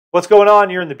What's going on?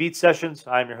 You're in the Beat Sessions.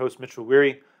 I'm your host, Mitchell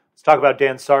Weary. Let's talk about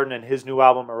Dan Sartain and his new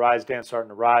album, Arise, Dan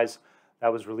Sartain, Arise.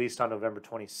 That was released on November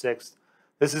 26th.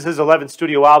 This is his 11th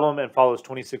studio album and follows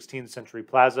 2016 Century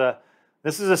Plaza.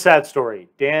 This is a sad story.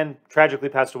 Dan tragically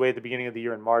passed away at the beginning of the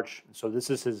year in March, and so this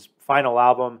is his final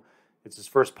album. It's his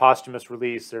first posthumous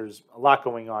release. There's a lot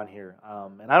going on here.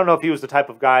 And I don't know if he was the type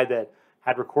of guy that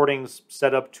had recordings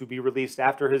set up to be released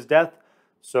after his death.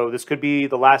 So this could be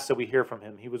the last that we hear from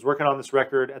him. He was working on this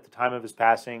record at the time of his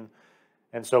passing.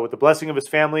 And so with the blessing of his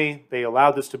family, they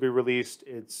allowed this to be released.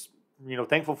 It's,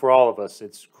 thankful for all of us.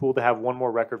 It's cool to have one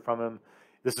more record from him.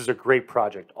 This is a great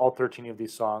project. All 13 of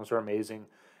these songs are amazing.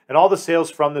 And all the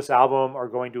sales from this album are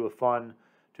going to a fund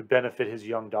to benefit his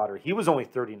young daughter. He was only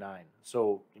 39.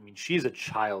 So, she's a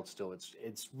child still.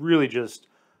 It's really just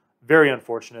very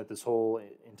unfortunate, this whole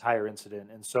entire incident.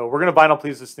 And so we're going to vinyl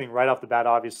please this thing right off the bat,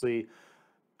 obviously.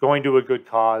 Going to a good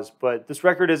cause, but this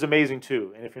record is amazing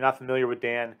too. And if you're not familiar with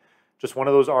Dan, just one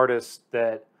of those artists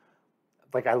that,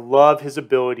 I love his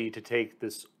ability to take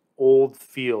this old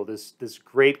feel, this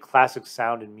great classic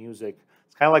sound in music.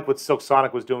 It's kind of like what Silk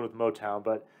Sonic was doing with Motown,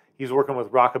 but he's working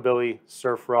with rockabilly,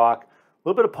 surf rock, a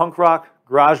little bit of punk rock.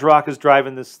 Garage rock is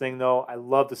driving this thing though. I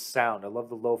love the sound. I love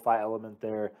the lo-fi element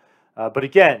there. But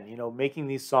again, making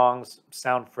these songs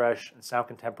sound fresh and sound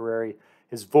contemporary.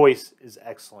 His voice is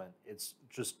excellent. It's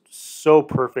just so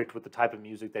perfect with the type of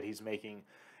music that he's making.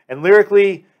 And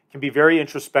lyrically, can be very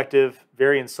introspective,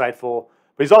 very insightful,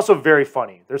 but he's also very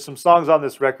funny. There's some songs on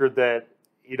this record that,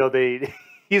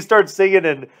 he starts singing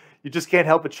and you just can't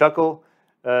help but chuckle,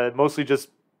 mostly just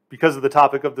because of the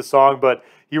topic of the song. But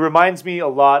he reminds me a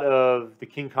lot of the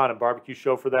King Khan and Barbecue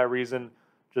Show for that reason.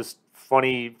 Just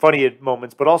funny at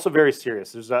moments, but also very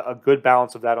serious. There's a good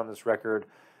balance of that on this record.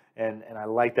 And I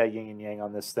like that yin and yang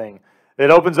on this thing. It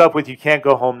opens up with You Can't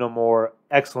Go Home No More.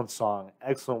 Excellent song.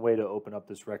 Excellent way to open up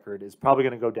this record. It's probably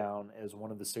going to go down as one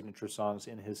of the signature songs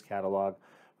in his catalog.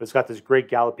 But it's got this great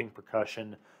galloping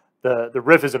percussion. The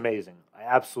riff is amazing. I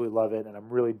absolutely love it, and I'm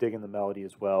really digging the melody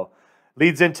as well.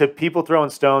 Leads into People Throwing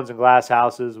Stones and Glass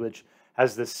Houses, which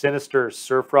has this sinister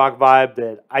surf rock vibe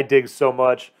that I dig so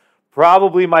much.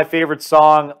 Probably my favorite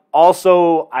song.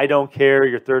 Also, I Don't Care,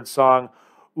 your third song.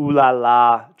 Ooh La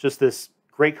La, just this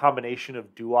great combination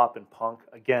of doo-wop and punk.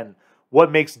 Again,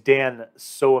 what makes Dan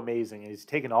so amazing? He's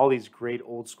taking all these great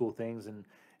old school things and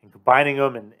combining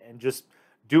them and just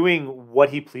doing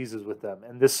what he pleases with them.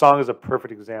 And this song is a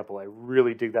perfect example. I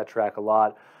really dig that track a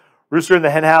lot. Rooster in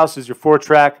the Hen House is your fourth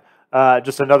track.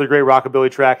 Just another great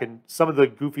rockabilly track, and some of the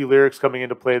goofy lyrics coming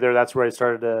into play there. That's where I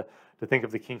started to think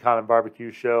of the King Khan and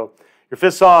Barbecue Show. Your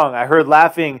fifth song, I Heard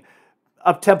Laughing.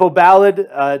 Up-tempo ballad.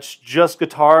 It's just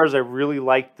guitars. I really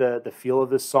like the feel of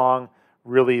this song.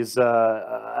 Really is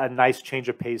a nice change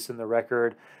of pace in the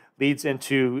record. Leads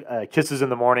into Kisses in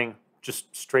the Morning.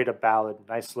 Just straight up ballad.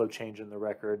 Nice slow change in the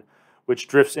record, which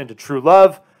drifts into True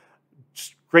Love.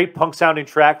 Just great punk sounding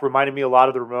track. Reminded me a lot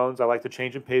of the Ramones. I like the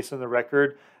change in pace in the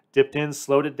record. Dipped in,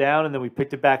 slowed it down, and then we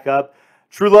picked it back up.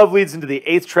 True Love leads into the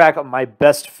eighth track of My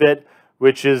Best Fit,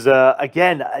 which is,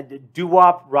 again,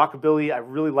 doo-wop, rockabilly. I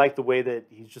really like the way that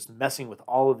he's just messing with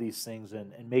all of these things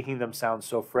and making them sound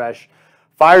so fresh.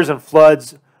 Fires and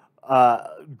Floods,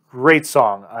 great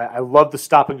song. I love the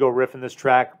stop-and-go riff in this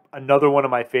track. Another one of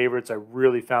my favorites. I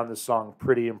really found this song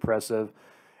pretty impressive.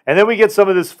 And then we get some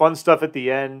of this fun stuff at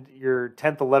the end, your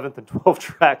 10th, 11th, and 12th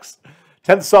tracks.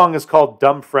 10th song is called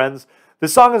Dumb Friends.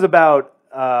 This song is about...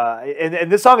 and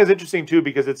this song is interesting too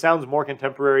because it sounds more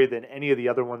contemporary than any of the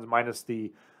other ones, minus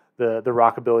the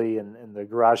rockabilly and the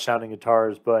garage sounding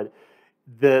guitars. But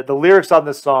the lyrics on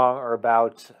this song are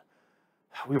about,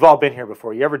 we've all been here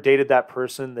before. You ever dated that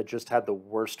person that just had the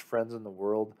worst friends in the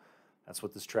world? That's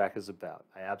what this track is about.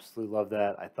 I absolutely love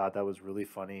that. I thought that was really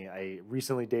funny. I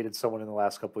recently dated someone in the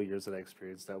last couple of years that I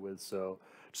experienced that with, so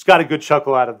just got a good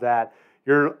chuckle out of that.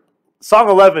 Your song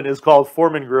 11 is called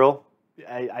Foreman Grill.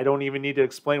 I don't even need to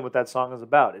explain what that song is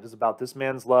about. It is about this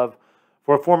man's love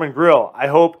for a Foreman grill. I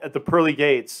hope at the pearly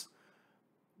gates,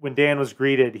 when Dan was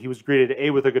greeted, he was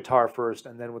greeted with a guitar first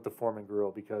and then with the Foreman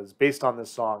grill, because based on this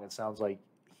song, it sounds like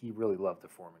he really loved the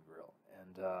Foreman grill.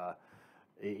 And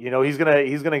he's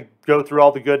gonna go through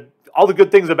all the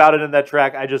good things about it in that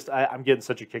track. I'm getting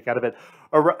such a kick out of it.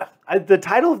 The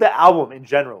title of the album in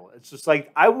general, it's just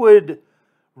like I would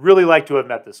really like to have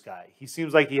met this guy. He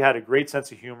seems like he had a great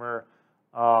sense of humor.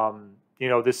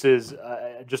 This is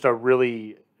just a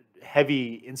really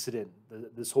heavy incident.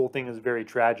 This whole thing is very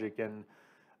tragic, and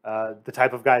the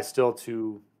type of guy still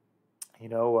to,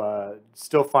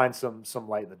 still find some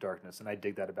light in the darkness, and I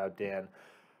dig that about Dan.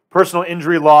 Personal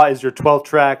Injury Law is your 12th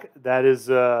track. That is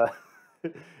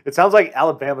It sounds like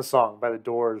Alabama Song by the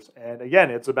Doors. And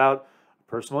again, it's about a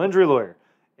personal injury lawyer.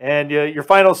 And your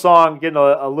final song, getting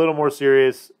a little more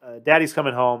serious, Daddy's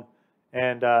Coming Home.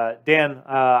 And Dan,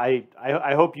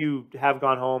 I hope you have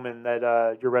gone home and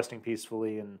that you're resting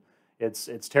peacefully. And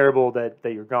it's terrible that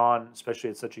you're gone, especially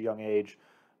at such a young age.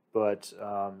 But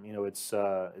it's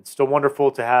still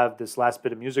wonderful to have this last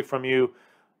bit of music from you.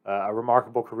 A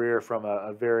remarkable career from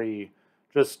a very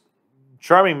just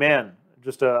charming man,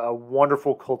 just a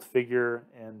wonderful cult figure.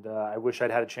 And I wish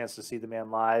I'd had a chance to see the man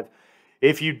live.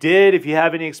 If you did, if you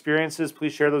have any experiences,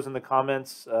 please share those in the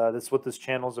comments. That's what this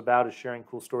channel is about, is sharing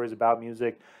cool stories about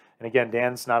music. And again,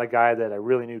 Dan's not a guy that I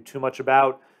really knew too much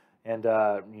about, and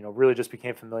really just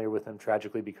became familiar with him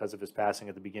tragically because of his passing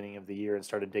at the beginning of the year, and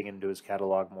started digging into his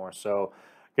catalog more. So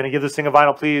going to give this thing a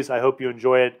vinyl, please. I hope you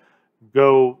enjoy it.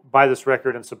 Go buy this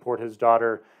record and support his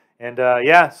daughter. And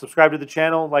yeah, subscribe to the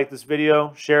channel, like this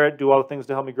video, share it, do all the things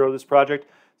to help me grow this project.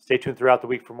 Stay tuned throughout the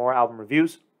week for more album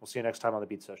reviews. We'll see you next time on the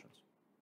Beat Sessions.